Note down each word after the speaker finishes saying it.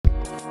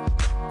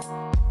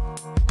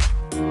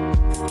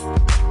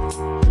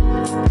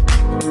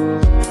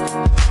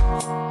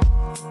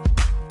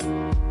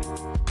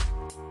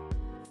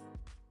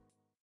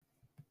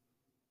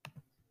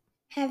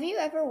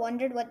ever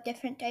wondered what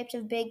different types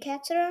of big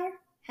cats there are?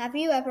 Have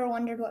you ever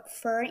wondered what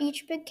fur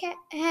each big cat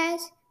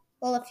has?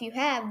 Well, if you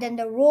have, then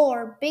the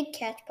Roar Big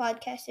Cats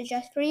podcast is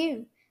just for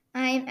you.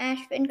 I am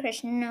Ashvin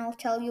Krishnan and I'll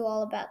tell you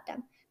all about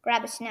them.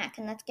 Grab a snack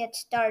and let's get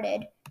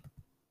started.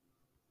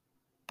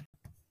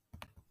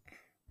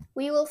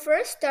 We will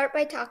first start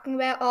by talking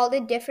about all the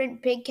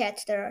different big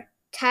cats there are.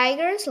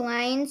 Tigers,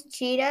 lions,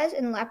 cheetahs,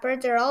 and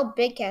leopards are all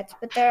big cats,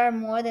 but there are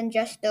more than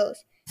just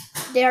those.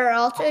 There are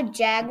also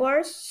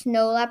jaguars,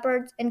 snow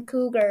leopards, and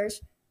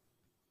cougars.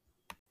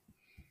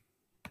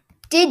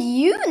 Did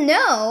you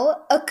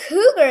know a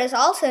cougar is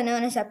also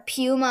known as a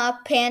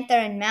puma, panther,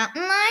 and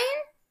mountain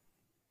lion?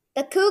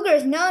 The cougar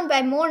is known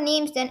by more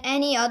names than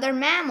any other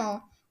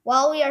mammal.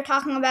 While we are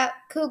talking about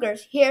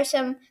cougars, here are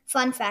some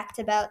fun facts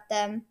about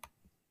them.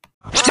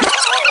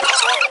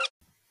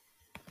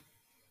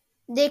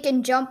 They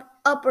can jump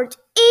upwards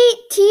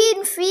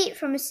 18 feet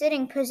from a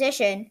sitting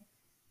position.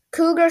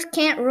 Cougars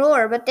can't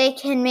roar, but they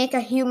can make a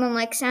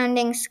human-like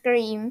sounding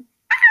scream.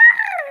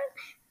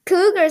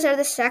 Cougars are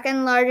the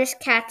second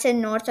largest cats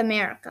in North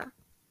America.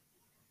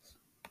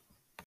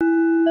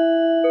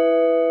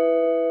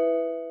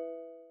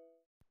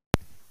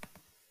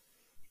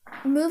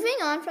 Moving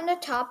on from the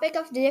topic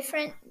of the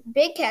different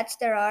big cats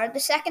there are, the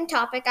second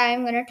topic I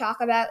am going to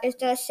talk about is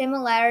the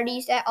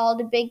similarities that all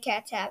the big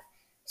cats have.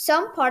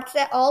 Some parts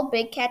that all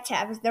big cats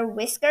have is their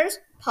whiskers,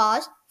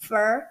 paws,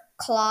 fur,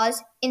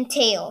 claws, and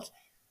tails.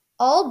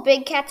 All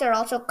big cats are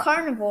also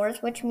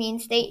carnivores, which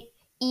means they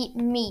eat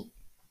meat.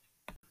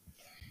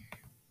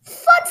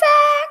 Fun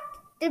fact!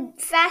 The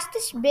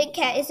fastest big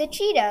cat is the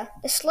cheetah.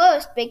 The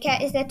slowest big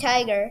cat is the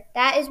tiger.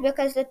 That is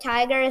because the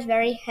tiger is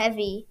very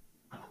heavy.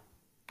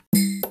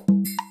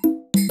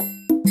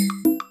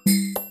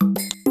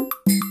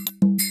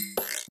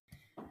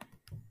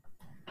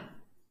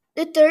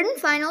 The third and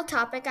final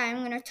topic I am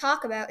going to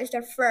talk about is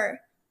their fur.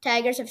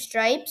 Tigers have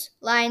stripes,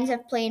 lions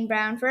have plain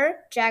brown fur,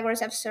 jaguars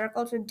have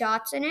circles with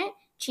dots in it,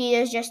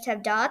 cheetahs just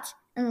have dots,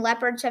 and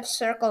leopards have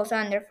circles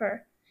on their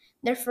fur.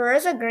 Their fur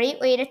is a great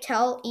way to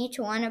tell each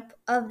one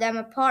of them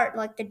apart,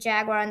 like the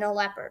jaguar and the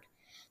leopard.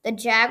 The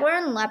jaguar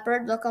and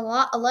leopard look a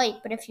lot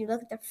alike, but if you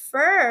look at the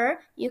fur,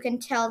 you can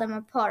tell them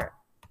apart.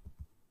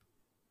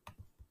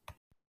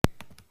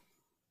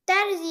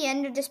 That is the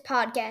end of this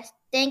podcast.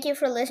 Thank you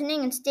for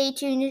listening and stay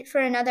tuned for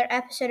another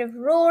episode of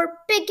Roar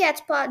Big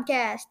Cats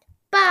Podcast.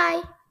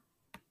 Bye!